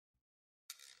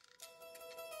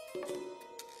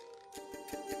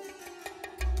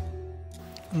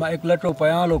मैं एक लटो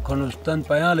पयालो खनुस्तन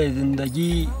पयाले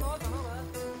जिंदगी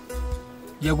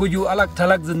यगुजु अलग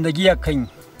थलग जिंदगी अखिं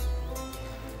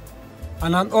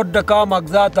अनन ओड्ड का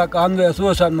मगजा तक अनवे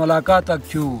असोसन मुलाकात तक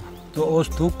छू तो ओस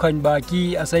थूक खन बाकी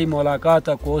असई मुलाकात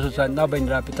तक ओस सन ना बन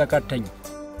राबिता कठिन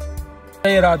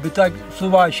राबिता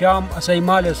सुबह शाम असई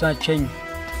माले सा छिन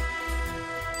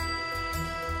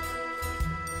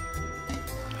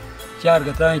चार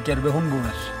गताएं करबे हुन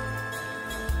बुनस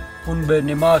उन बे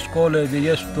निमास कोले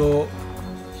दियस्तो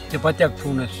चपतक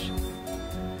थूनस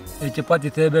चपाती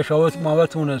थे बे शवस मावे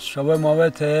थूनस शवे मावे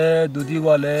थे दूधी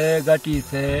वाले गाटी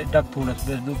थे डक थूनस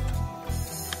बे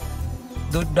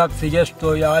दूध डक से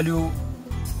यस्तो यालू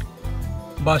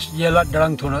बस ये लट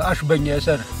डरंग थूनस आश बन्ये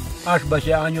सर आश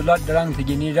बसे आन्यू लट डरंग से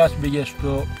गिनी रस बे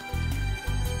यस्तो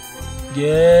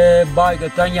ये बाय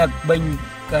गताया बन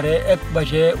करे एक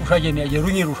बसे उशाजनी ये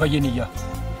रुनी उशाजनी जा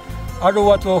अडो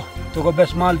वातो तो को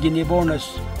बेसमाल गिनी बोनस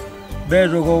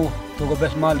बेजोगो तो को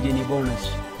बेसमाल गिनी बोनस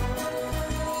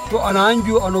तो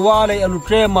अनांजू अनुवाले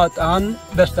अनुट्रेमत आन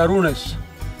बेस्तारुनस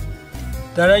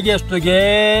तरजेस तो गे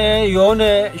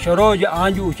योने शरोज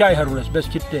आंजू ऊंचाई हरुनस बेस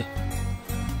कित्ते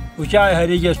ऊंचाई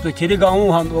हरिजेस तो खिरी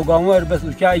गाँव हम वो गाँव हर बेस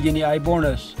ऊंचाई गिनी आई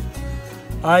बोनस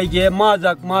आई गे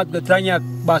माजक मात गताया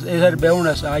बस इधर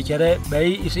बेउनस आई चरे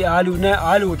भाई इसी आलू ने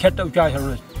आलू छट्टा ऊंचाई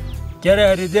हरुनस चरे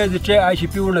हरिदे जिटे आई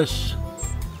शिप्यूनस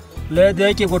ले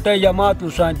दे कि गोटे जमात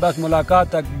उसांत बस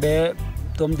मुलाकात तक बे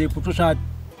तुम दी पुटु सा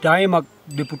टाइम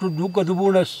दी पुटु दुग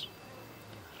दुबुनस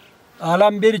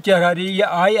आलम बिर चहरी या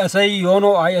आई असई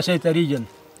योनो आई असई तरीजन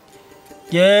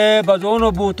के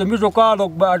बजोनो बु तुम रोका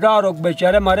लोग बड़ा रोग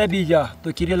बेचारे मारे बीजा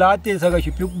तो किरिलाते सगा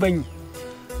शिप्युक बन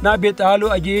ना बेतालु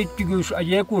अजे टिगुस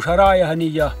अजे कु हराया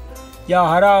हनीजा या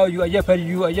हरा यू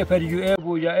अजे फर यू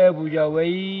ए बुजा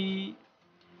वही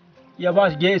या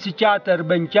बस गे सी चातर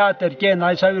बन चातर के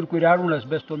नाय साविर कुरारुनस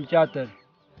बस तुम चातर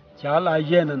चाल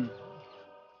आजेनन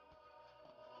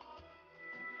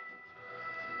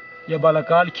या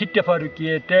बालकाल खिट्टे फर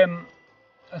के टेम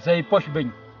सही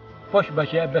पोश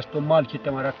बचे बस तुम माल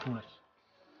खिट्टे मारक थुनस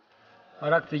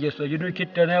मारक से जसो जुनु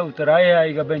खिट्टे ने उतराए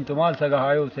आएगा बन तुम माल सगा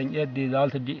हायो संग ए दी दाल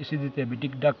से सीधे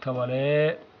बिटिक डक था वाले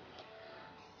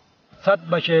सत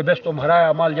बचे बस तुम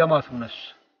हराया माल जमा थुनस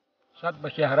सत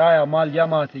बचे हराया माल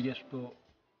जमा थी जिसको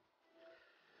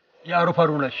या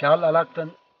रुफरुनस शाल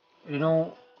अलगतन इनो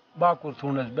बाकुर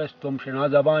थुनस बस तुम शिना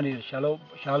जबानी शालो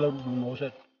शालो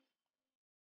मोसत